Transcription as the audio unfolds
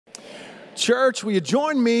Church, will you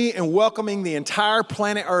join me in welcoming the entire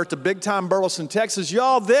planet Earth to Big Time Burleson, Texas?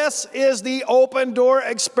 Y'all, this is the Open Door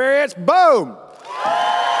Experience. Boom!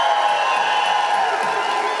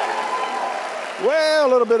 Well, a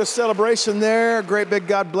little bit of celebration there. Great big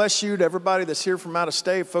God bless you to everybody that's here from out of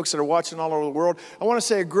state, folks that are watching all over the world. I want to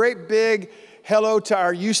say a great big hello to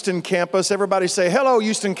our Houston campus. Everybody say hello,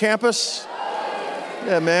 Houston campus.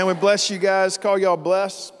 Yeah, man, we bless you guys. Call y'all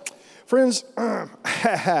blessed. Friends,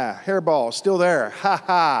 hairball, still there,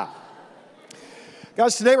 ha.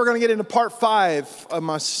 Guys, today we're going to get into part 5 of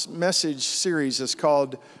my message series. It's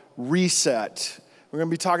called Reset. We're going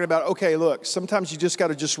to be talking about, okay, look, sometimes you just got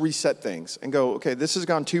to just reset things and go, okay, this has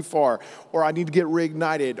gone too far, or I need to get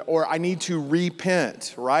reignited, or I need to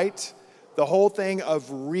repent, right? The whole thing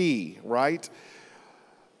of right?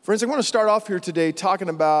 Friends, I want to start off here today talking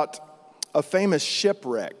about a famous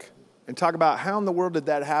shipwreck. And talk about how in the world did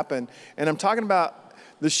that happen. And I'm talking about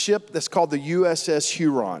the ship that's called the USS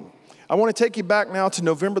Huron. I want to take you back now to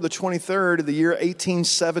November the 23rd of the year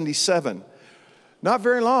 1877. Not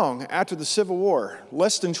very long after the Civil War,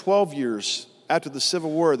 less than 12 years after the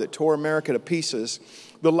Civil War that tore America to pieces,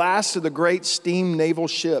 the last of the great steam naval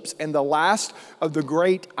ships and the last of the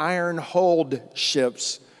great iron-hulled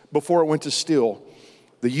ships before it went to steel,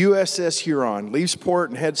 the USS Huron leaves port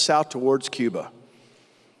and heads south towards Cuba.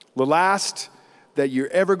 The last that you're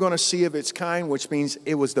ever going to see of its kind, which means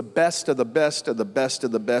it was the best of the best of the best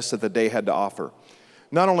of the best that the day had to offer.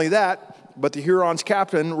 Not only that, but the Huron's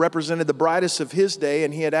captain represented the brightest of his day,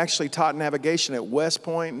 and he had actually taught navigation at West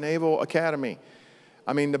Point Naval Academy.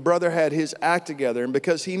 I mean, the brother had his act together, and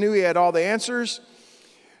because he knew he had all the answers,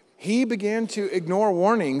 he began to ignore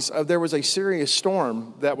warnings of there was a serious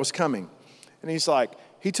storm that was coming. And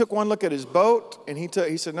he took one look at his boat, and he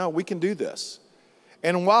said, no, we can do this.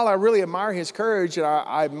 And while I really admire his courage and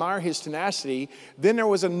I admire his tenacity, then there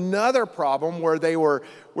was another problem where they were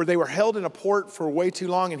held in a port for way too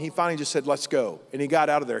long, and he finally just said, let's go. And he got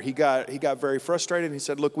out of there. He got very frustrated, and he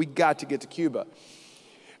said, look, we got to get to Cuba.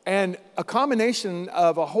 And a combination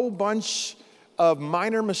of a whole bunch of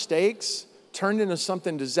minor mistakes turned into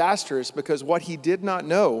something disastrous, because what he did not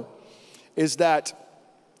know is that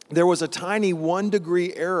there was a tiny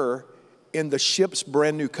 1-degree error in the ship's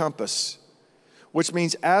brand new compass. Which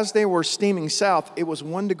means as they were steaming south, it was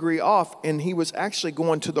 1 degree off, and he was actually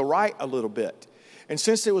going to the right a little bit. And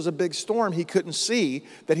since it was a big storm, he couldn't see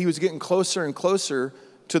that he was getting closer and closer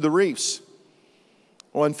to the reefs.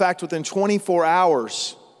 Well, in fact, within 24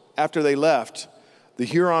 hours after they left, the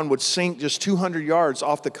Huron would sink just 200 yards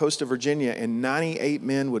off the coast of Virginia, and 98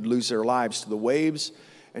 men would lose their lives to the waves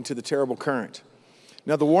and to the terrible current.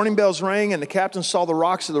 Now, the warning bells rang, and the captain saw the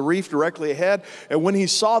rocks of the reef directly ahead. And when he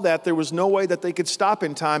saw that, there was no way that they could stop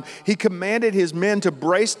in time. He commanded his men to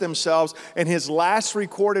brace themselves, and his last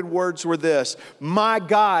recorded words were this: my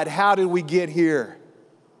God, how did we get here?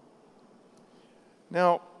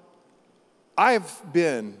 Now, I've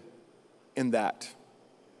been in that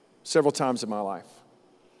several times in my life.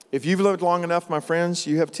 If you've lived long enough, my friends,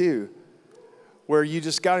 you have too, where you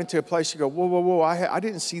just got into a place, you go, whoa, I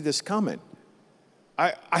didn't see this coming.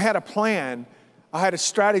 I had a plan, I had a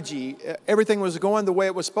strategy, everything was going the way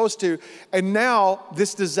it was supposed to, and now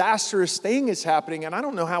this disastrous thing is happening, and I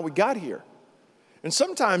don't know how we got here. And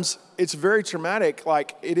sometimes it's very traumatic,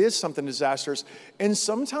 like it is something disastrous, and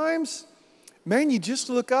sometimes, man, you just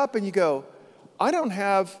look up and you go, I don't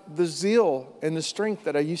have the zeal and the strength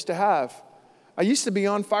that I used to have. I used to be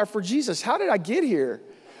on fire for Jesus. How did I get here?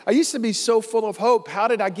 I used to be so full of hope. How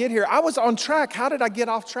did I get here? I was on track. How did I get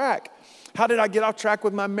off track? How did I get off track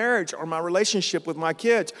with my marriage or my relationship with my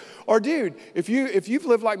kids? Or dude, if you've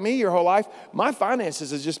lived like me your whole life, my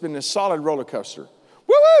finances has just been a solid roller coaster.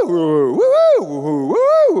 Woo-woo, woo-woo, woo-woo,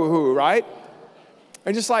 woo-woo, right?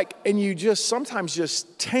 And you just sometimes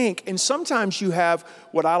just tank, and sometimes you have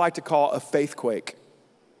what I like to call a faith quake.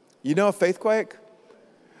 You know a faith quake?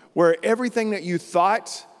 Where everything that you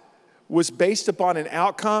thought was based upon an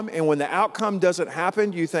outcome, and when the outcome doesn't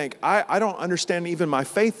happen, you think, I don't understand even my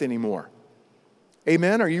faith anymore.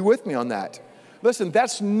 Amen? Are you with me on that? Listen,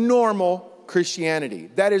 that's normal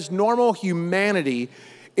Christianity. That is normal humanity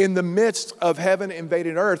in the midst of heaven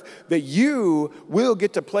invading earth, that you will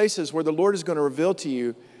get to places where the Lord is going to reveal to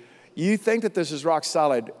you. You think that this is rock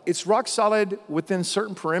solid. It's rock solid within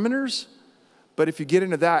certain perimeters, but if you get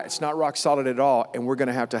into that, it's not rock solid at all, and we're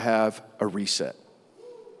going to have a reset.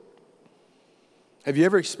 Have you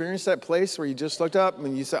ever experienced that place where you just looked up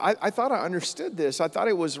and you said, I thought I understood this. I thought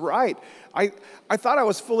it was right. I thought I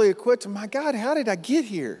was fully equipped. My God, how did I get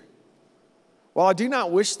here? Well, I do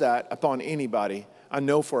not wish that upon anybody. I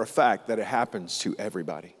know for a fact that it happens to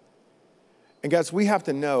everybody. And guys, we have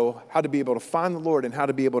to know how to be able to find the Lord and how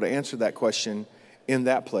to be able to answer that question in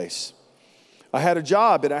that place. I had a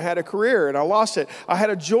job and I had a career and I lost it. I had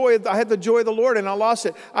the joy of the Lord and I lost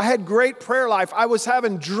it. I had great prayer life. I was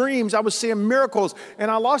having dreams. I was seeing miracles and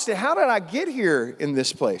I lost it. How did I get here in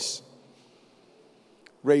this place?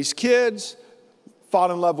 Raise kids, fall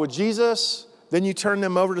in love with Jesus, then you turn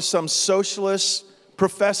them over to some socialist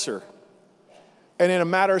professor. And in a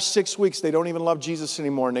matter of 6 weeks, they don't even love Jesus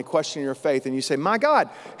anymore and they question your faith. And you say, my God,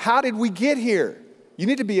 how did we get here? You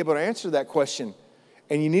need to be able to answer that question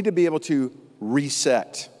and you need to be able to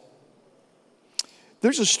reset.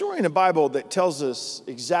 There's a story in the Bible that tells us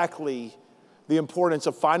exactly the importance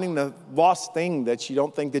of finding the lost thing that you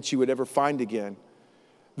don't think that you would ever find again.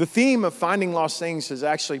 The theme of finding lost things has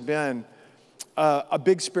actually been a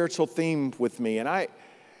big spiritual theme with me. And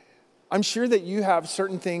I'm sure that you have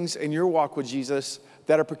certain things in your walk with Jesus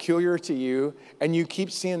that are peculiar to you, and you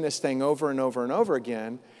keep seeing this thing over and over and over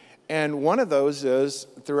again. And one of those is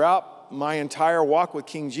throughout my entire walk with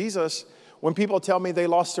King Jesus, when people tell me they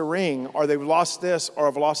lost a ring or they've lost this or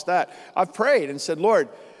have lost that, I've prayed and said, Lord,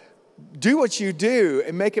 do what you do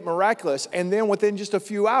and make it miraculous. And then within just a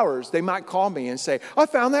few hours, they might call me and say, I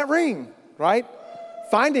found that ring, right?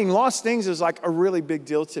 Finding lost things is like a really big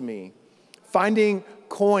deal to me. Finding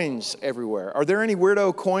coins everywhere. Are there any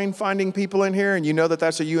weirdo coin finding people in here and you know that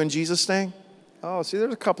that's a you and Jesus thing? Oh, see,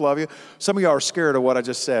 there's a couple of you. Some of y'all are scared of what I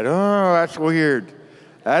just said. Oh, that's weird.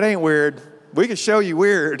 That ain't weird. We can show you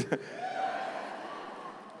weird.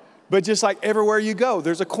 But just like everywhere you go,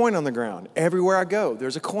 there's a coin on the ground. Everywhere I go,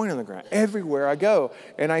 there's a coin on the ground. Everywhere I go.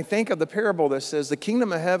 And I think of the parable that says, the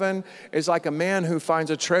kingdom of heaven is like a man who finds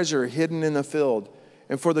a treasure hidden in the field.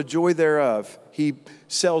 And for the joy thereof, he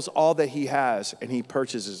sells all that he has and he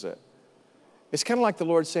purchases it. It's kind of like the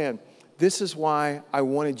Lord saying, this is why I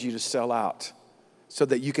wanted you to sell out, so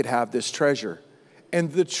that you could have this treasure. And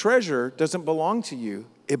the treasure doesn't belong to you.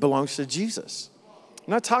 It belongs to Jesus.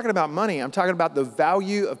 I'm not talking about money. I'm talking about the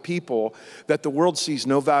value of people that the world sees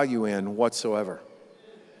no value in whatsoever.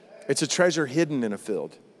 It's a treasure hidden in a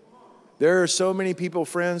field. There are so many people,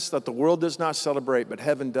 friends, that the world does not celebrate, but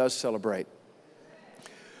heaven does celebrate.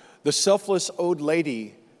 The selfless old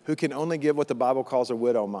lady who can only give what the Bible calls a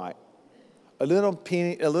widow mite. A little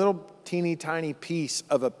teeny tiny piece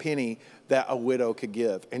of a penny that a widow could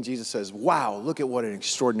give. And Jesus says, wow, look at what an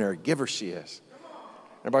extraordinary giver she is.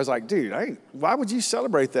 Everybody's like, dude, why would you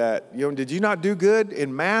celebrate that? You know, did you not do good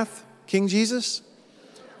in math, King Jesus?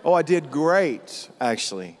 Oh, I did great,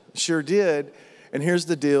 actually. Sure did. And here's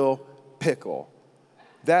the deal, pickle.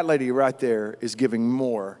 That lady right there is giving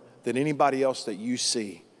more than anybody else that you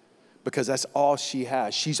see, because that's all she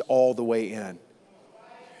has. She's all the way in.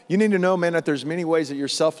 You need to know, man, that there's many ways that you're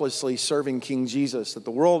selflessly serving King Jesus that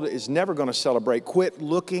the world is never going to celebrate. Quit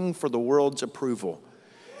looking for the world's approval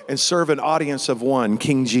and serve an audience of one,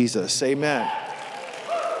 King Jesus. Amen.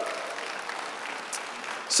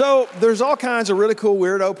 So there's all kinds of really cool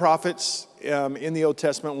weirdo prophets in the Old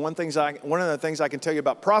Testament. One of the things I can tell you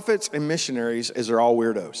about prophets and missionaries is they're all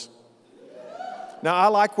weirdos. Now, I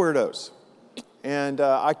like weirdos. And,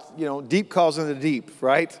 deep calls into deep,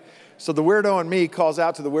 right? So the weirdo in me calls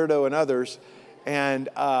out to the weirdo in others. And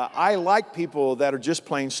I like people that are just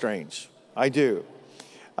plain strange. I do.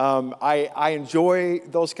 I enjoy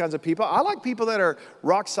those kinds of people. I like people that are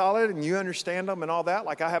rock solid and you understand them and all that.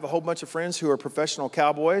 Like I have a whole bunch of friends who are professional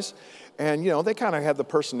cowboys. And, they kind of have the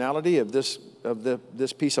personality of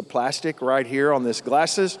this piece of plastic right here on this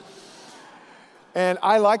glasses. And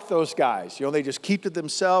I like those guys. They just keep to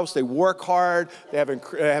themselves. They work hard. They have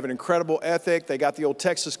an incredible ethic. They got the old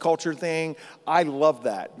Texas culture thing. I love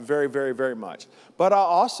that very, very, very much. But I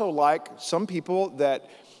also like some people that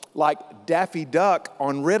like Daffy Duck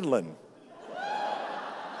on Ritalin.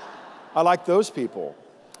 I like those people.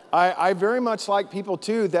 I very much like people,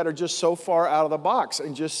 too, that are just so far out of the box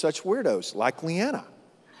and just such weirdos, like Leanna.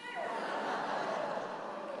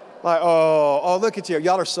 Like, oh, look at you.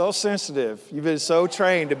 Y'all are so sensitive. You've been so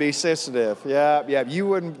trained to be sensitive. Yeah. You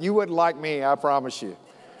wouldn't like me, I promise you.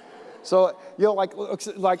 So,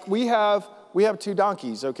 like we have two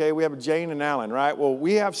donkeys, okay? We have Jane and Alan, right? Well,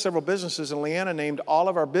 we have several businesses, and Leanna named all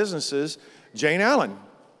of our businesses Jane Allen,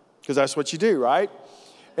 because that's what you do, right?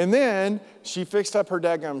 And then she fixed up her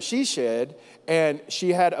daggum she shed, and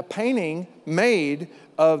she had a painting made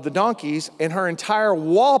of the donkeys, and her entire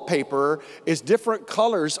wallpaper is different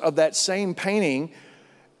colors of that same painting.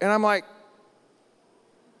 And I'm like,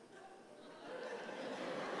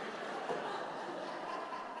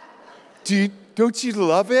 don't you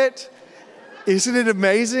love it? Isn't it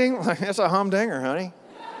amazing? That's a humdinger, honey.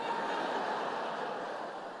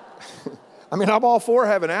 I mean, I'm all for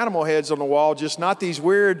having animal heads on the wall, just not these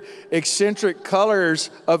weird, eccentric colors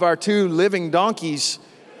of our two living donkeys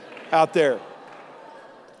out there.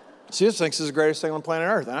 She just thinks it's the greatest thing on planet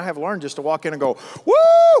Earth. And I have learned just to walk in and go,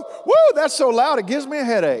 woo, woo, that's so loud, it gives me a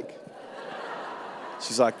headache.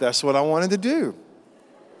 She's like, that's what I wanted to do.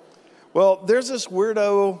 Well, there's this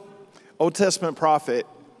weirdo Old Testament prophet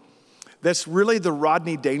that's really the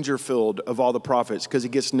Rodney Dangerfield of all the prophets because he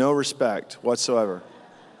gets no respect whatsoever.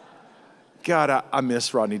 God, I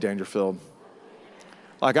miss Rodney Dangerfield.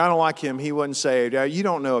 Like, I don't like him. He wasn't saved. You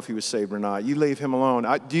don't know if he was saved or not. You leave him alone.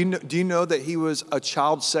 Do you know that he was a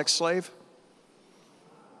child sex slave?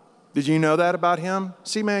 Did you know that about him?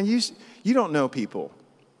 See, man, you don't know people.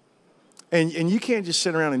 And you can't just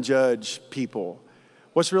sit around and judge people.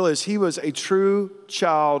 What's real is he was a true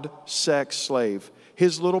child sex slave.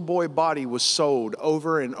 His little boy body was sold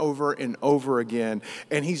over and over and over again.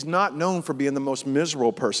 And he's not known for being the most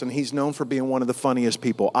miserable person. He's known for being one of the funniest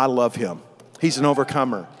people. I love him. He's an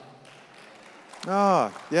overcomer.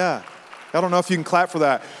 Yeah. I don't know if you can clap for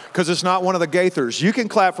that because it's not one of the Gaithers. You can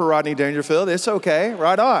clap for Rodney Dangerfield. It's okay.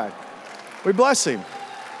 Right on. We bless him.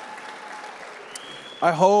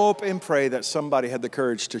 I hope and pray that somebody had the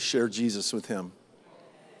courage to share Jesus with him.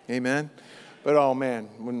 Amen. But oh man,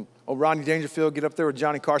 when Rodney Dangerfield get up there with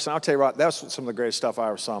Johnny Carson, I'll tell you what, that's some of the greatest stuff I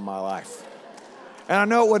ever saw in my life. And I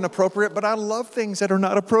know it wasn't appropriate, but I love things that are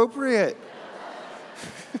not appropriate.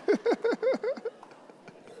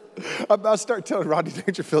 I'm about to start telling Rodney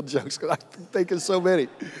Dangerfield jokes because I'm thinking so many.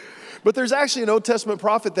 But there's actually an Old Testament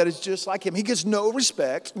prophet that is just like him. He gets no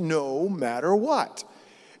respect no matter what.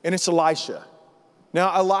 And it's Elisha.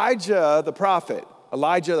 Now, Elijah the prophet,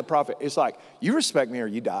 it's like, you respect me or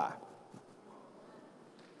you die.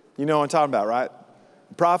 You know what I'm talking about, right?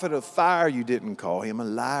 The prophet of fire, you didn't call him a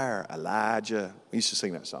liar, Elijah. We used to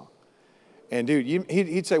sing that song. And dude,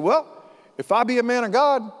 he'd say, well, if I be a man of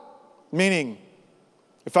God, meaning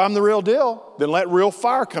if I'm the real deal, then let real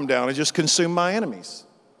fire come down and just consume my enemies.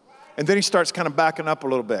 And then he starts kind of backing up a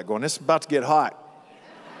little bit, going, this is about to get hot.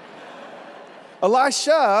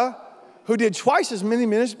 Elisha, who did twice as many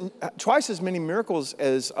miracles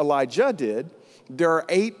as Elijah did. There are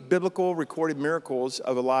 8 biblical recorded miracles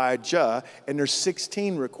of Elijah, and there's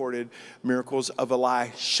 16 recorded miracles of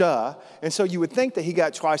Elisha. And so you would think that he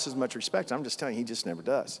got twice as much respect. I'm just telling you, he just never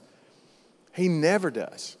does. He never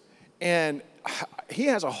does. And he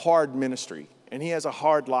has a hard ministry, and he has a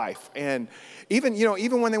hard life. And even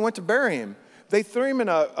when they went to bury him, they threw him in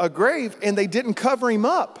a grave, and they didn't cover him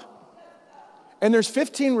up. And there's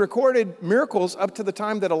 15 recorded miracles up to the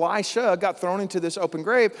time that Elisha got thrown into this open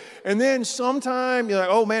grave. And then sometime you're like,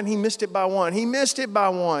 oh man, he missed it by one. He missed it by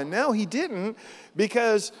one. No, he didn't,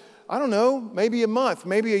 because I don't know, maybe a month,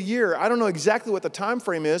 maybe a year. I don't know exactly what the time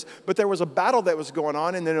frame is, but there was a battle that was going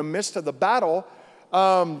on. And then in the midst of the battle,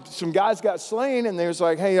 some guys got slain, and they was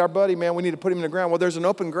like, hey, our buddy, man, we need to put him in the ground. Well, there's an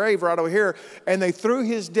open grave right over here. And they threw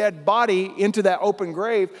his dead body into that open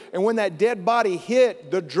grave. And when that dead body hit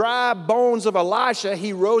the dry bones of Elisha,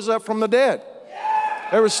 he rose up from the dead.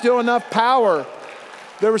 There was still enough power.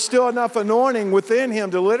 There was still enough anointing within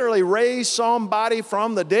him to literally raise somebody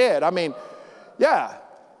from the dead. I mean, yeah.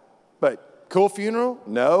 But cool funeral?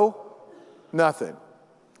 No, nothing.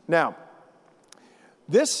 Now,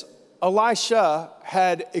 this Elisha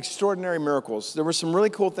had extraordinary miracles. There were some really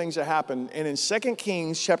cool things that happened. And in 2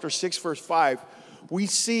 Kings chapter 6, verse 5, we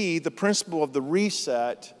see the principle of the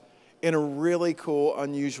reset in a really cool,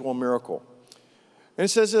 unusual miracle. And it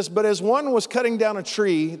says this, but as one was cutting down a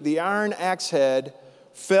tree, the iron axe head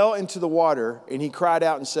fell into the water, and he cried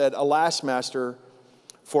out and said, alas, master,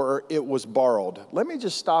 for it was borrowed. Let me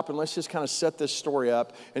just stop and let's just kind of set this story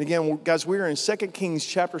up. And again, guys, we're in 2 Kings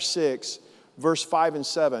chapter 6, verse 5 and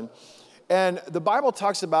 7. And the Bible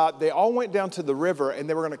talks about they all went down to the river, and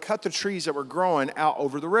they were going to cut the trees that were growing out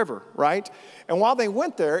over the river, right? And while they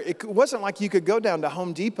went there, it wasn't like you could go down to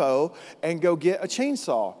Home Depot and go get a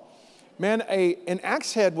chainsaw. Man, an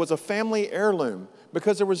axe head was a family heirloom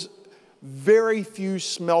because there was very few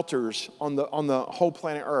smelters on the whole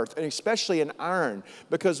planet Earth, and especially in iron,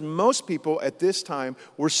 because most people at this time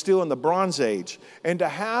were still in the Bronze Age. And to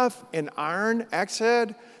have an iron axe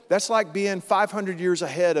head, that's like being 500 years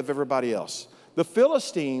ahead of everybody else. The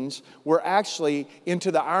Philistines were actually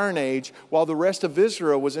into the Iron Age, while the rest of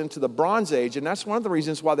Israel was into the Bronze Age. And that's one of the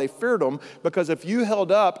reasons why they feared them, because if you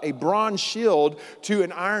held up a bronze shield to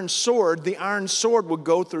an iron sword, the iron sword would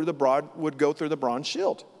go through the bronze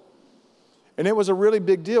shield. And it was a really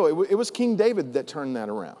big deal. It was King David that turned that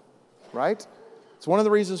around, right? It's one of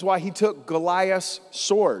the reasons why he took Goliath's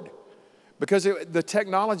sword. Because the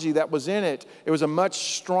technology that was in it, it was a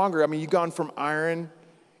much stronger, I mean, you've gone from iron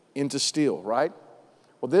into steel, right?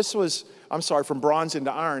 Well, this was, from bronze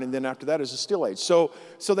into iron, and then after that is a steel age. So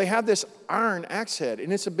they have this iron axe head,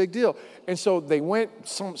 and it's a big deal. And so they went,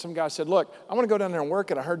 some guy said, look, I want to go down there and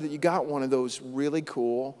work, and I heard that you got one of those really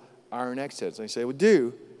cool iron axe heads. And they say, well,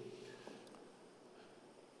 do,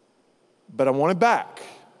 but I want it back.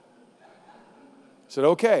 I said,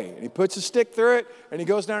 okay. And he puts a stick through it, and he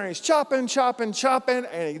goes down and he's chopping,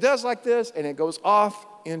 and he does like this, and it goes off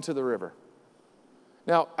into the river.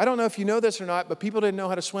 Now, I don't know if you know this or not, but people didn't know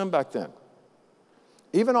how to swim back then.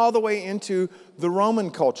 Even all the way into the Roman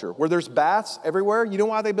culture, where there's baths everywhere. You know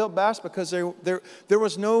why they built baths? Because there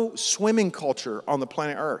was no swimming culture on the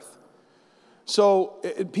planet Earth. So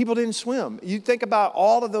people didn't swim. You think about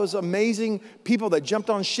all of those amazing people that jumped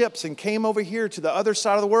on ships and came over here to the other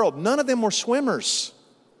side of the world. None of them were swimmers.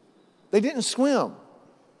 They didn't swim.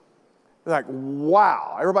 They're like,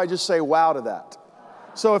 wow. Everybody just say wow to that.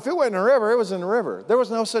 So if it went in a river, it was in the river. There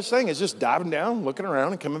was no such thing as just diving down, looking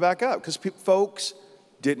around, and coming back up, because folks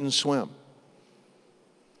didn't swim.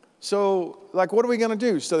 So, like, what are we going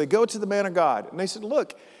to do? So they go to the man of God, and they said,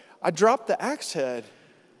 look, I dropped the axe head.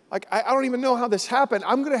 Like, I don't even know how this happened.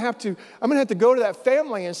 I'm going to have to go to that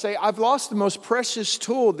family and say, I've lost the most precious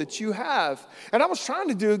tool that you have. And I was trying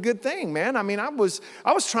to do a good thing, man. I mean, I was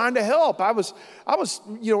trying to help. I was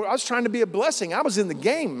trying to be a blessing. I was in the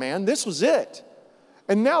game, man. This was it.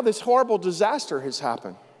 And now this horrible disaster has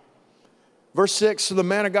happened. Verse 6, so the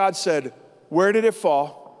man of God said, where did it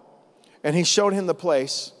fall? And he showed him the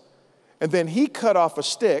place. And then he cut off a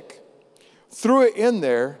stick, threw it in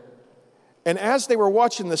there, and as they were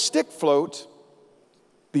watching the stick float,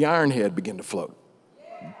 the iron head began to float.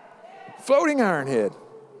 Floating iron head.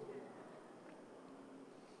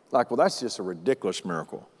 Like, well, that's just a ridiculous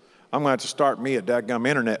miracle. I'm going to have to start me a dadgum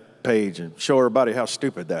internet page and show everybody how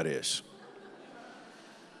stupid that is.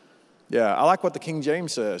 Yeah, I like what the King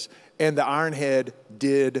James says. And the iron head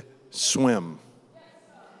did swim.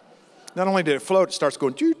 Not only did it float, it starts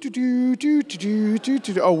going, doo, doo, doo, doo, doo, doo,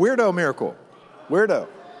 doo, doo. Oh, weirdo miracle. Weirdo.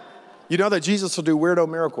 You know that Jesus will do weirdo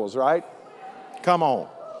miracles, right? Come on.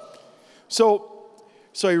 So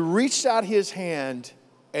he reached out his hand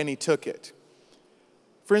and he took it.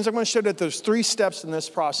 Friends, I'm going to show that there's 3 steps in this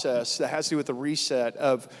process that has to do with the reset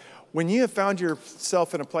of when you have found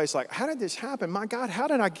yourself in a place like, how did this happen? My God, how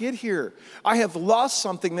did I get here? I have lost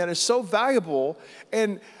something that is so valuable,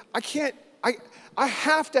 and I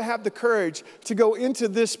have to have the courage to go into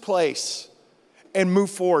this place and move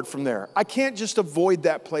forward from there. I can't just avoid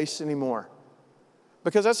that place anymore.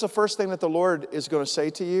 Because that's the first thing that the Lord is going to say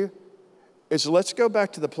to you is, let's go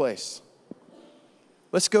back to the place.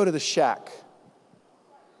 Let's go to the shack.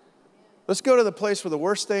 Let's go to the place where the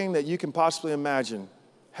worst thing that you can possibly imagine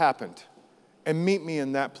happened, and meet me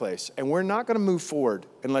in that place. And we're not going to move forward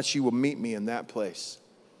unless you will meet me in that place.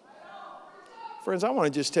 Friends, I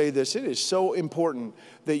want to just tell you this. It is so important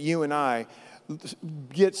that you and I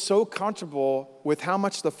get so comfortable with how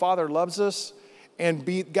much the Father loves us, and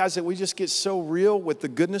guys, that we just get so real with the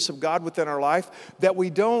goodness of God within our life that we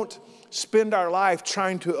don't spend our life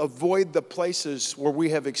trying to avoid the places where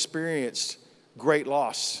we have experienced great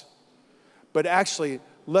loss. But actually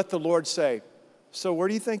let the Lord say, so where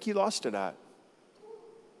do you think you lost it at?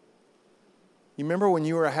 You remember when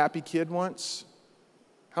you were a happy kid once?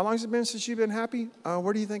 How long has it been since you've been happy?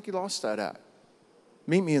 Where do you think you lost that at?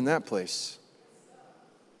 Meet me in that place.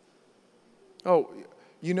 Oh,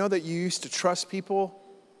 you know that you used to trust people?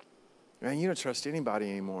 Man, you don't trust anybody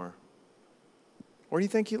anymore. Where do you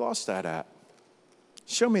think you lost that at?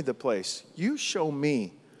 Show me the place. You show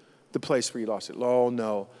me the place where you lost it. Oh,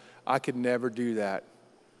 no, I could never do that.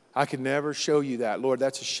 I could never show you that. Lord,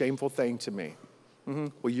 that's a shameful thing to me.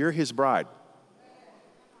 Well, you're his bride.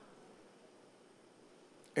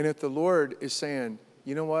 And if the Lord is saying,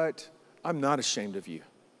 you know what? I'm not ashamed of you.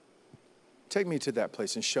 Take me to that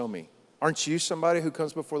place and show me. Aren't you somebody who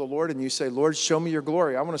comes before the Lord and you say, Lord, show me your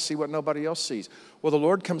glory. I want to see what nobody else sees. Well, the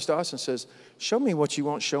Lord comes to us and says, show me what you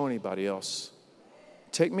won't show anybody else.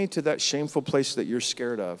 Take me to that shameful place that you're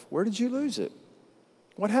scared of. Where did you lose it?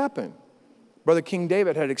 What happened? Brother King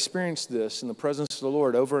David had experienced this in the presence of the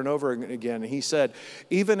Lord over and over again. And he said,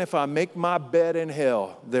 even if I make my bed in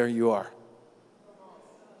hell, there you are.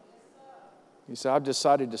 He said, I've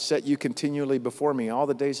decided to set you continually before me all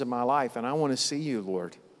the days of my life, and I want to see you,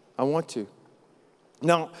 Lord. I want to.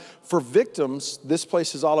 Now, for victims, this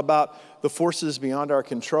place is all about the forces beyond our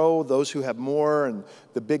control, those who have more, and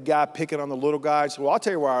the big guy picking on the little guys. Well, I'll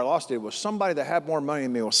tell you where I lost it. It was somebody that had more money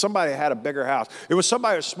than me. It was somebody that had a bigger house. It was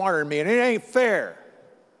somebody that was smarter than me, and it ain't fair.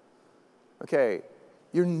 Okay,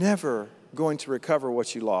 you're never going to recover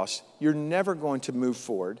what you lost. You're never going to move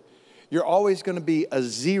forward. You're always going to be a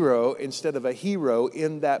zero instead of a hero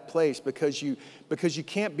in that place because you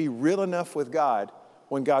can't be real enough with God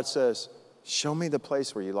when God says, show me the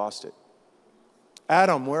place where you lost it.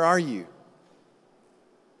 Adam, where are you?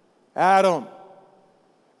 Adam,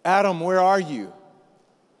 where are you?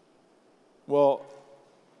 Well,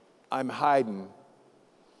 I'm hiding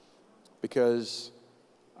because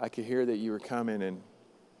I could hear that you were coming, and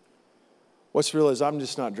what's real is I'm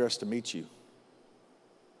just not dressed to meet you.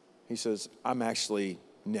 He says, I'm actually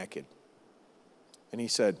naked. And he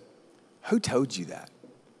said, who told you that?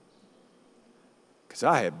 Because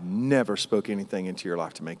I have never spoke anything into your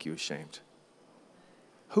life to make you ashamed.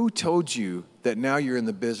 Who told you that now you're in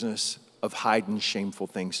the business of hiding shameful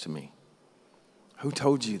things to me? Who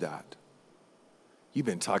told you that? You've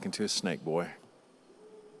been talking to a snake, boy.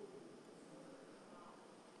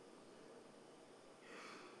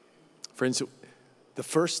 Friends, the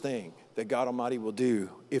first thing that God Almighty will do,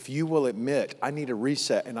 if you will admit, I need a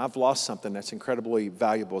reset and I've lost something that's incredibly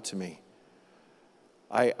valuable to me.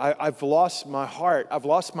 I've lost my heart. I've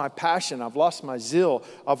lost my passion. I've lost my zeal.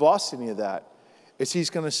 I've lost any of that. Is He's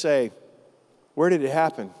going to say, where did it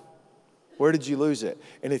happen? Where did you lose it?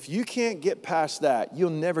 And if you can't get past that, you'll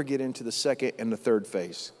never get into the second and the third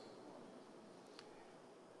phase.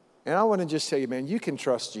 And I want to just tell you, man, you can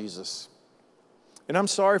trust Jesus. And I'm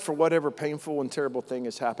sorry for whatever painful and terrible thing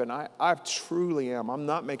has happened. I truly am. I'm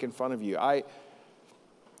not making fun of you. I'm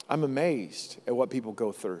amazed at what people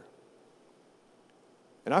go through.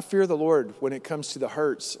 And I fear the Lord when it comes to the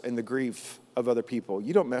hurts and the grief of other people.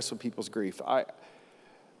 You don't mess with people's grief.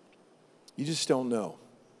 You just don't know.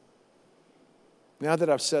 Now that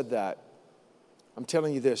I've said that, I'm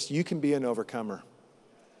telling you this, you can be an overcomer.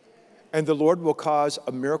 And the Lord will cause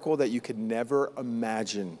a miracle that you could never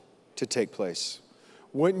imagine to take place.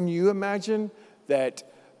 Wouldn't you imagine that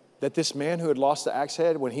this man who had lost the axe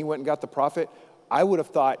head, when he went and got the prophet, I would have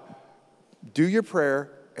thought, do your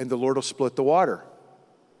prayer and the Lord will split the water.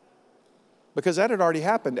 Because that had already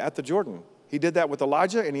happened at the Jordan. He did that with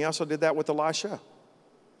Elijah and he also did that with Elisha.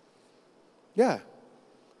 Yeah.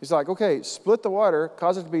 He's like, okay, split the water,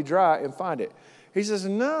 cause it to be dry and find it. He says,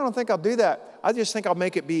 no, I don't think I'll do that. I just think I'll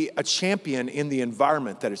make it be a champion in the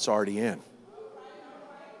environment that it's already in.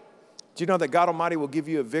 Do you know that God Almighty will give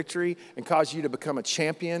you a victory and cause you to become a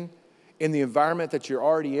champion in the environment that you're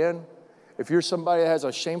already in? If you're somebody that has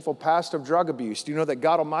a shameful past of drug abuse, do you know that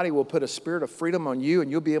God Almighty will put a spirit of freedom on you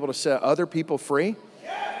and you'll be able to set other people free?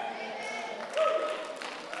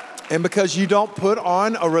 And because you don't put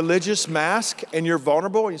on a religious mask and you're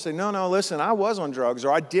vulnerable and you say, no, listen, I was on drugs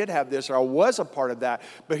or I did have this or I was a part of that.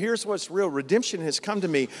 But here's what's real. Redemption has come to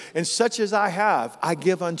me, and such as I have, I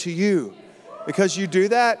give unto you. Because you do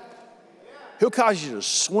that, He'll cause you to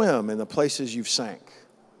swim in the places you've sank.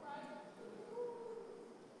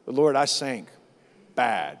 But Lord, I sank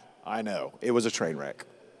bad. I know. It was a train wreck.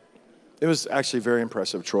 It was actually very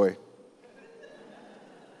impressive, Troy.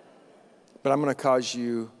 But I'm going to cause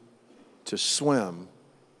you to swim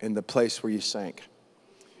in the place where you sank.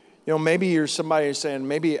 You know, maybe you're somebody who's saying,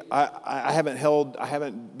 maybe I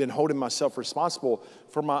haven't been holding myself responsible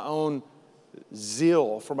for my own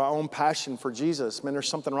zeal, for my own passion for Jesus. Man, there's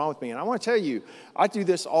something wrong with me. And I want to tell you, I do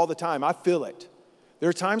this all the time. I feel it. There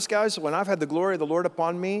are times, guys, when I've had the glory of the Lord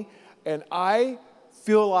upon me, and I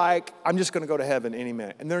feel like I'm just going to go to heaven any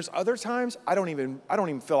minute. And there's other times I don't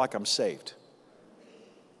even feel like I'm saved.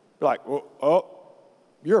 You're like, oh,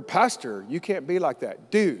 you're a pastor. You can't be like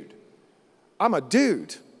that. Dude, I'm a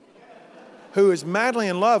dude who is madly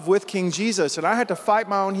in love with King Jesus, and I had to fight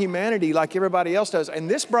my own humanity like everybody else does. And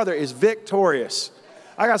this brother is victorious.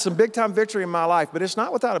 I got some big-time victory in my life, but it's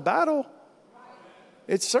not without a battle.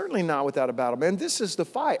 It's certainly not without a battle, man. This is the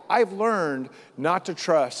fight. I've learned not to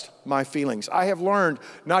trust my feelings. I have learned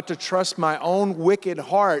not to trust my own wicked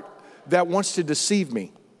heart that wants to deceive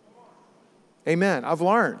me. Amen. I've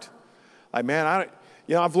learned. Like, man,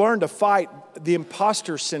 I've learned to fight the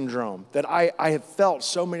imposter syndrome that I have felt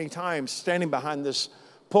so many times standing behind this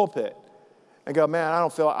pulpit and go, man,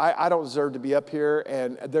 I don't deserve to be up here.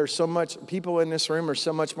 And there's so much, people in this room are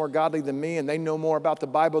so much more godly than me, and they know more about the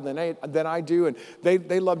Bible than I do, and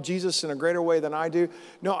they love Jesus in a greater way than I do.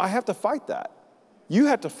 No, I have to fight that. You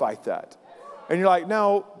have to fight that. And you're like,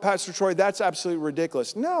 no, Pastor Troy, that's absolutely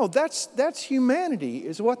ridiculous. No, that's humanity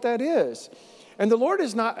is what that is. And the Lord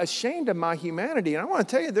is not ashamed of my humanity. And I want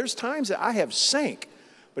to tell you, there's times that I have sank,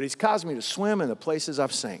 but He's caused me to swim in the places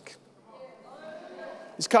I've sank.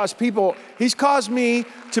 He's caused me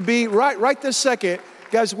to be, right this second,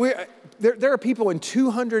 guys, there are people in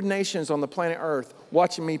 200 nations on the planet Earth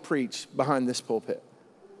watching me preach behind this pulpit.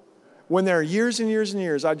 When there are years and years and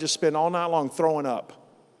years, I just spend all night long throwing up.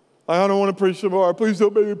 I don't want to preach tomorrow. Please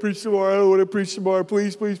don't make me preach tomorrow. I don't want to preach tomorrow.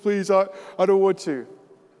 Please, please, please. I don't want to.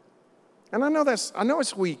 And I know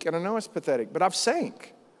it's weak and I know it's pathetic, but I've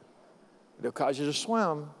sank. It'll cause you to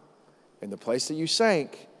swim in the place that you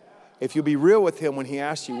sank. If you'll be real with him when he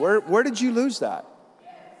asks you, where did you lose that?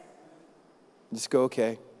 Just go,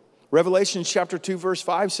 okay. Revelation chapter 2, verse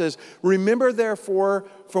 5 says, remember therefore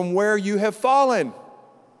from where you have fallen.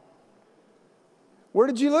 Where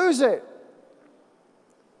did you lose it?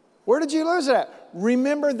 Where did you lose it at?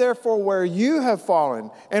 Remember therefore where you have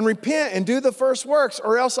fallen, and repent and do the first works,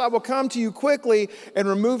 or else I will come to you quickly and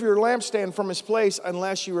remove your lampstand from its place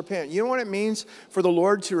unless you repent. You know what it means for the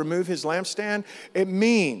Lord to remove his lampstand? It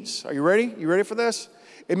means, are you ready? You ready for this?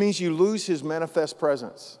 It means you lose his manifest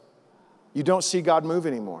presence. You don't see God move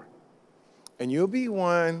anymore. And you'll be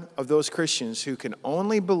one of those Christians who can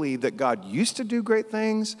only believe that God used to do great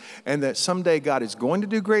things and that someday God is going to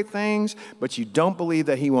do great things, but you don't believe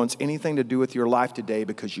that he wants anything to do with your life today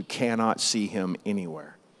because you cannot see him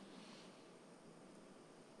anywhere.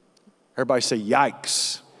 Everybody say,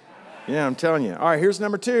 yikes. Yeah, I'm telling you. All right, here's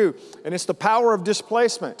number 2, and it's the power of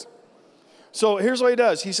displacement. So here's what he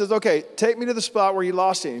does. He says, okay, take me to the spot where you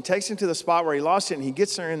lost it. And he takes him to the spot where he lost it, and he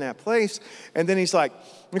gets there in that place. And then he's like,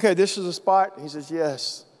 okay, this is the spot. He says,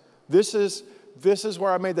 yes, this is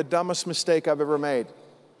where I made the dumbest mistake I've ever made.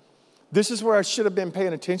 This is where I should have been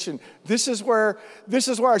paying attention. This is where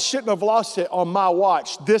I shouldn't have lost it on my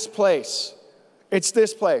watch. This place. It's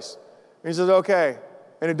this place. And he says, okay.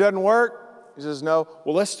 And it doesn't work? He says, no.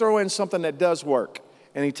 Well, let's throw in something that does work.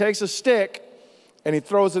 And he takes a stick and he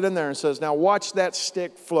throws it in there and says, now watch that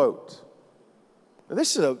stick float. Now,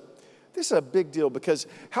 this is a big deal because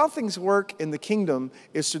how things work in the kingdom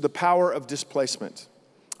is through the power of displacement.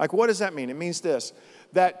 Like, what does that mean? It means this,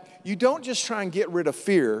 that you don't just try and get rid of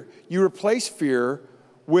fear, you replace fear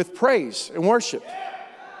with praise and worship.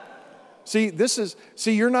 See,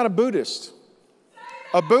 you're not a Buddhist.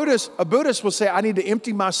 A Buddhist will say, I need to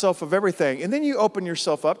empty myself of everything. And then you open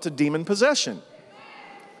yourself up to demon possession.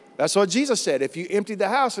 That's what Jesus said. If you empty the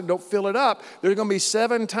house and don't fill it up, there's going to be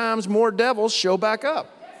 7 times more devils show back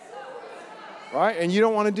up. Right? And you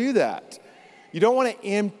don't want to do that. You don't want to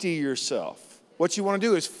empty yourself. What you want to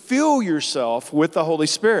do is fill yourself with the Holy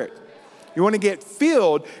Spirit. You want to get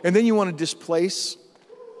filled, and then you want to displace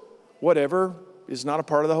whatever is not a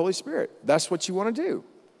part of the Holy Spirit. That's what you want to do.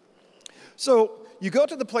 So you go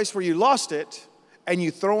to the place where you lost it, and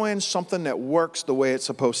you throw in something that works the way it's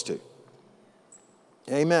supposed to.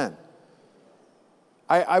 Amen.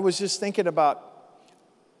 I was just thinking about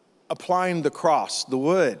applying the cross, the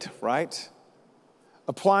wood, right?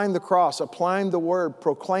 Applying the cross, applying the word,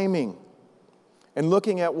 proclaiming, and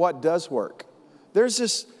looking at what does work. There's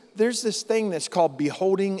this thing that's called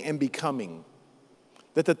beholding and becoming.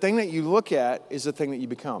 That the thing that you look at is the thing that you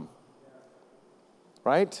become.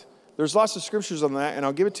 Right? There's lots of scriptures on that, and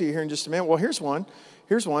I'll give it to you here in just a minute. Well, here's one.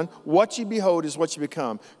 What you behold is what you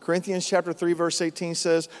become. Corinthians chapter 3, verse 18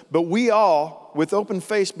 says, but we all, with open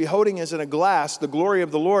face, beholding as in a glass the glory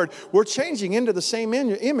of the Lord, we're changing into the same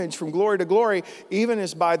image from glory to glory, even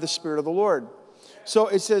as by the Spirit of the Lord. So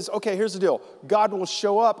it says, okay, here's the deal. God will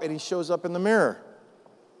show up, and he shows up in the mirror.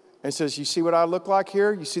 And says, you see what I look like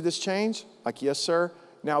here? You see this change? Like, yes, sir.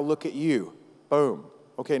 Now look at you. Boom.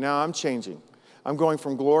 Okay, now I'm changing. I'm going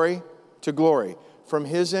from glory to glory, from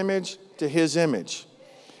his image to his image.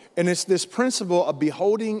 And it's this principle of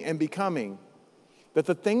beholding and becoming, that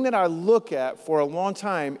the thing that I look at for a long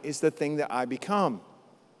time is the thing that I become.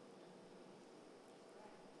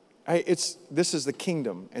 This is the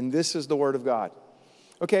kingdom, and this is the word of God.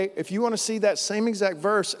 Okay, if you want to see that same exact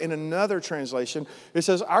verse in another translation, it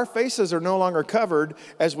says, our faces are no longer covered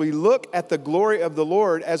as we look at the glory of the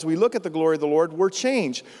Lord. As we look at the glory of the Lord, we're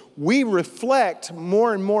changed. We reflect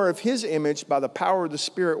more and more of his image by the power of the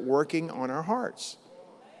Spirit working on our hearts.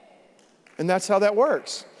 And that's how that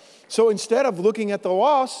works. So instead of looking at the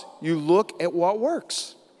loss, you look at what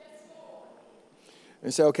works.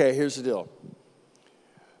 And say, okay, here's the deal.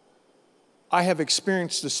 I have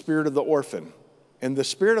experienced the spirit of the orphan. And the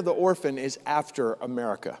spirit of the orphan is after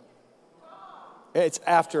America. It's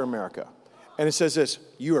after America. And it says this,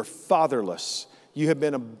 you are fatherless. You have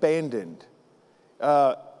been abandoned.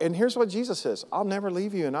 And here's what Jesus says, I'll never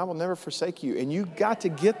leave you and I will never forsake you. And you got to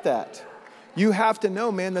get that. You have to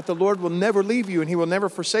know, man, that the Lord will never leave you and he will never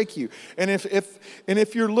forsake you. And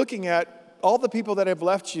if you're looking at all the people that have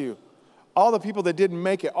left you, all the people that didn't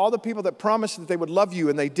make it, all the people that promised that they would love you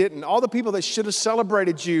and they didn't, all the people that should have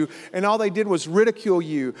celebrated you and all they did was ridicule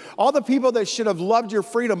you, all the people that should have loved your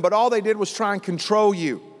freedom but all they did was try and control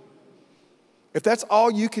you. If that's all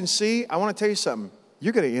you can see, I want to tell you something.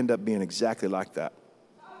 You're going to end up being exactly like that.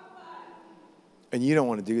 And you don't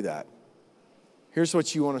want to do that. Here's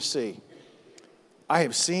what you want to see. I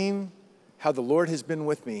have seen how the Lord has been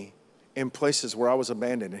with me in places where I was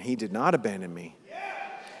abandoned, and He did not abandon me.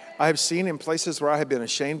 I have seen in places where I have been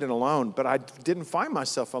ashamed and alone, but I didn't find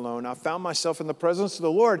myself alone. I found myself in the presence of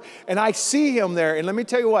the Lord, and I see Him there. And let me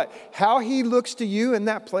tell you what, how He looks to you in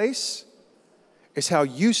that place is how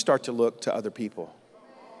you start to look to other people.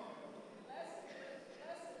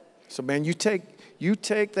 So man, you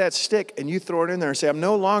take that stick and you throw it in there and say, I'm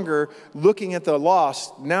no longer looking at the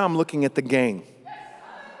lost, now I'm looking at the gain.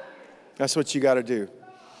 That's what you got to do.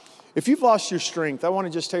 If you've lost your strength, I want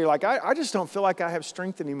to just tell you, like, I just don't feel like I have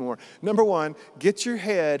strength anymore. Number one, get your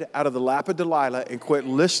head out of the lap of Delilah and quit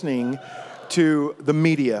listening to the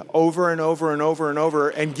media over and over and over and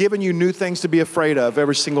over and giving you new things to be afraid of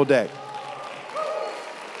every single day.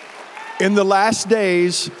 In the last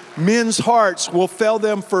days, men's hearts will fail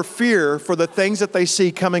them for fear for the things that they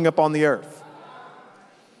see coming up on the earth.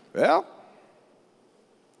 Well,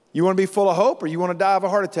 you want to be full of hope or you want to die of a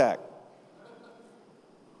heart attack?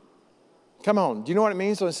 Come on. Do you know what it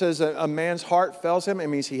means when it says a man's heart fails him? It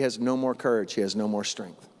means he has no more courage. He has no more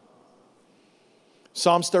strength.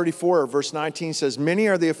 Psalms 34, verse 19 says, many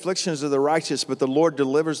are the afflictions of the righteous, but the Lord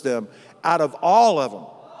delivers them out of all of them.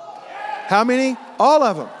 How many? All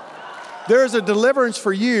of them. There is a deliverance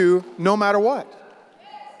for you no matter what.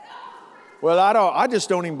 Well, I just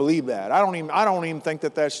don't even believe that. I don't even think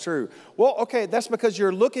that that's true. Well, okay, that's because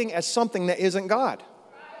you're looking at something that isn't God.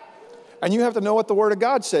 And you have to know what the Word of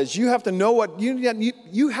God says. You have to know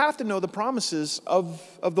you have to know the promises of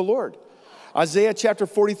the Lord. Isaiah chapter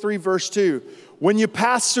 43, verse 2. When you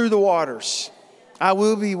pass through the waters, I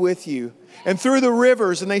will be with you. And through the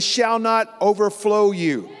rivers, and they shall not overflow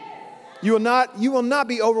you. You will not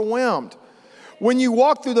be overwhelmed. When you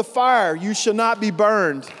walk through the fire, you shall not be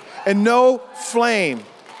burned. And no flame,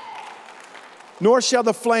 nor shall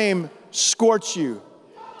the flame scorch you.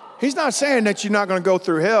 He's not saying that you're not going to go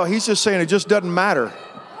through hell. He's just saying it just doesn't matter.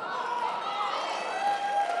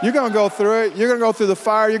 You're going to go through it. You're going to go through the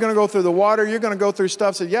fire. You're going to go through the water. You're going to go through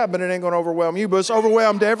stuff. So yeah, but it ain't going to overwhelm you. But it's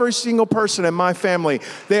overwhelmed every single person in my family.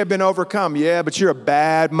 They have been overcome. Yeah, but you're a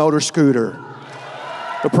bad motor scooter.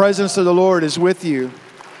 The presence of the Lord is with you.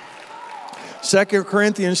 2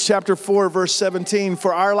 Corinthians chapter 4, verse 17,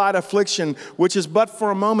 for our light affliction, which is but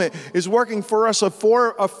for a moment, is working for us a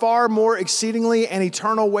far more exceedingly and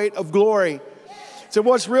eternal weight of glory. So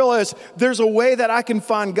what's real is there's a way that I can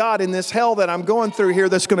find God in this hell that I'm going through here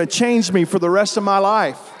that's going to change me for the rest of my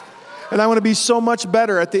life. And I want to be so much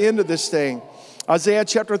better at the end of this thing. Isaiah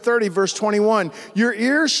chapter 30, verse 21, your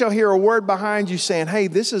ears shall hear a word behind you saying, hey,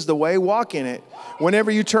 this is the way, walk in it.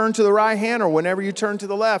 Whenever you turn to the right hand or whenever you turn to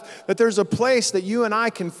the left, that there's a place that you and I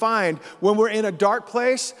can find when we're in a dark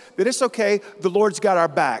place, that it's okay, the Lord's got our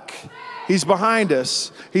back. He's behind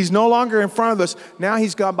us. He's no longer in front of us. Now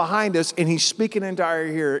He's gone behind us and He's speaking into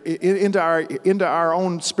our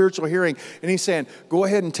own spiritual hearing. And He's saying, go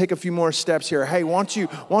ahead and take a few more steps here. Hey, won't you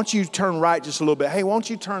turn right just a little bit? Hey, won't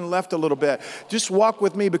you turn left a little bit? Just walk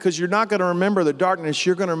with me because you're not going to remember the darkness.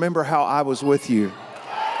 You're going to remember how I was with you.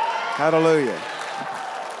 Hallelujah.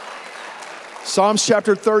 Psalms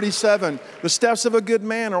chapter 37, the steps of a good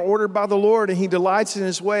man are ordered by the Lord and he delights in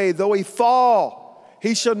his way. Though he fall,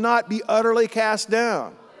 he shall not be utterly cast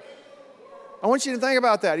down. I want you to think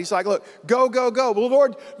about that. He's like, look, go, go, go.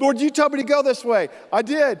 Well, Lord, you told me to go this way. I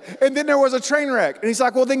did. And then there was a train wreck. And he's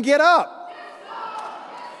like, well, then get up.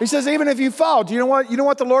 He says, even if you fall, do you know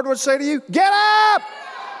what the Lord would say to you? Get up.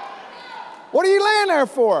 What are you laying there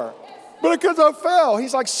for? But because I fell.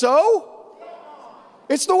 He's like, so?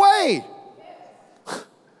 It's the way.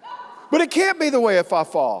 But it can't be the way if I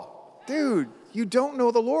fall. Dude, you don't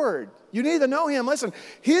know the Lord. You need to know Him. Listen,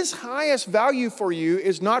 His highest value for you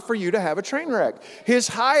is not for you to have a train wreck. His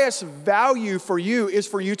highest value for you is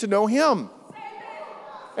for you to know Him.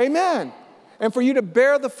 Amen. And for you to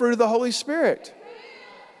bear the fruit of the Holy Spirit.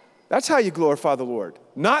 That's how you glorify the Lord.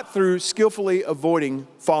 Not through skillfully avoiding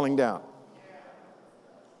falling down.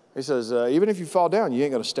 He says, even if you fall down, you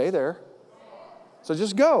ain't going to stay there. So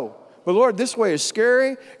just go. But Lord, this way is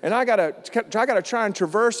scary, and I gotta try and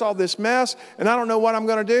traverse all this mess, and I don't know what I'm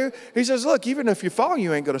going to do. He says, look, even if you fall,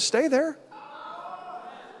 you ain't going to stay there.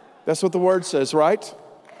 That's what the Word says, right?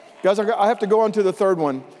 Guys, I have to go on to the third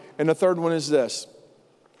one, and the third one is this.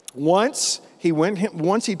 Once he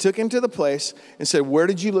took him to the place and said, where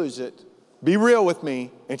did you lose it? Be real with me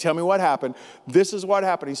and tell me what happened. This is what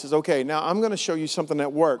happened. He says, okay, now I'm going to show you something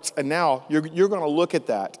that works. And now you're going to look at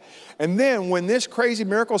that. And then when this crazy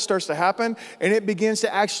miracle starts to happen and it begins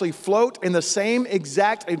to actually float in the same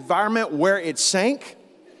exact environment where it sank,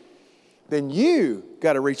 then you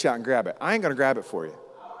got to reach out and grab it. I ain't going to grab it for you.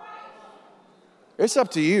 It's up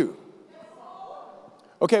to you.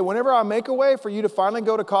 Okay, whenever I make a way for you to finally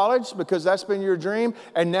go to college because that's been your dream,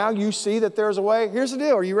 and now you see that there's a way, here's the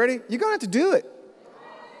deal. Are you ready? You're going to have to do it.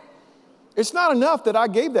 It's not enough that I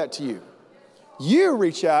gave that to you. You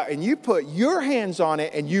reach out and you put your hands on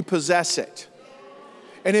it and you possess it.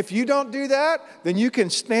 And if you don't do that, then you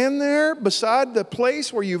can stand there beside the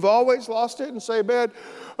place where you've always lost it and say, man,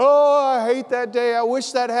 oh, I hate that day. I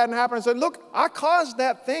wish that hadn't happened. I said, look, I caused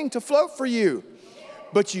that thing to float for you.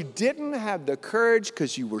 But you didn't have the courage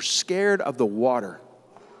because you were scared of the water.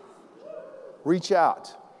 Reach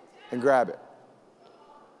out and grab it.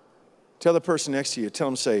 Tell the person next to you, tell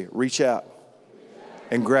them, say, reach out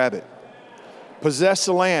and grab it. Possess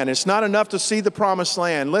the land. It's not enough to see the promised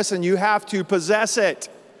land. Listen, you have to possess it.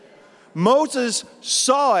 Moses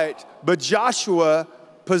saw it, but Joshua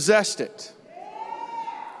possessed it.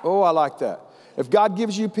 Oh, I like that. If God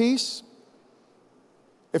gives you peace,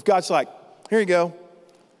 if God's like, here you go.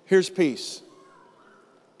 Here's peace.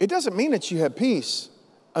 It doesn't mean that you have peace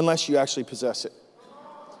unless you actually possess it.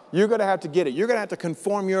 You're going to have to get it. You're going to have to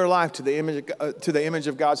conform your life to the image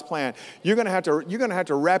of God's plan. You're going to have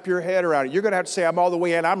to wrap your head around it. You're going to have to say, I'm all the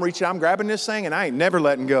way in. I'm reaching. I'm grabbing this thing, and I ain't never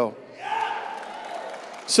letting go.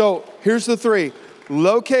 So here's the three.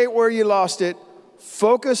 Locate where you lost it.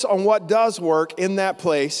 Focus on what does work in that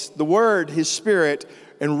place. The Word, His Spirit.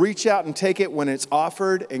 And reach out and take it when it's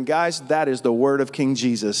offered. And guys, that is the word of King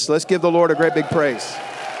Jesus. Let's give the Lord a great big praise.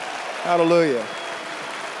 Hallelujah.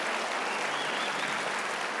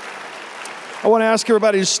 I want to ask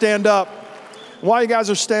everybody to stand up. While you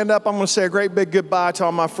guys are standing up, I'm going to say a great big goodbye to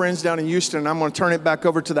all my friends down in Houston. I'm going to turn it back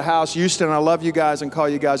over to the house. Houston, I love you guys and call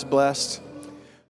you guys blessed.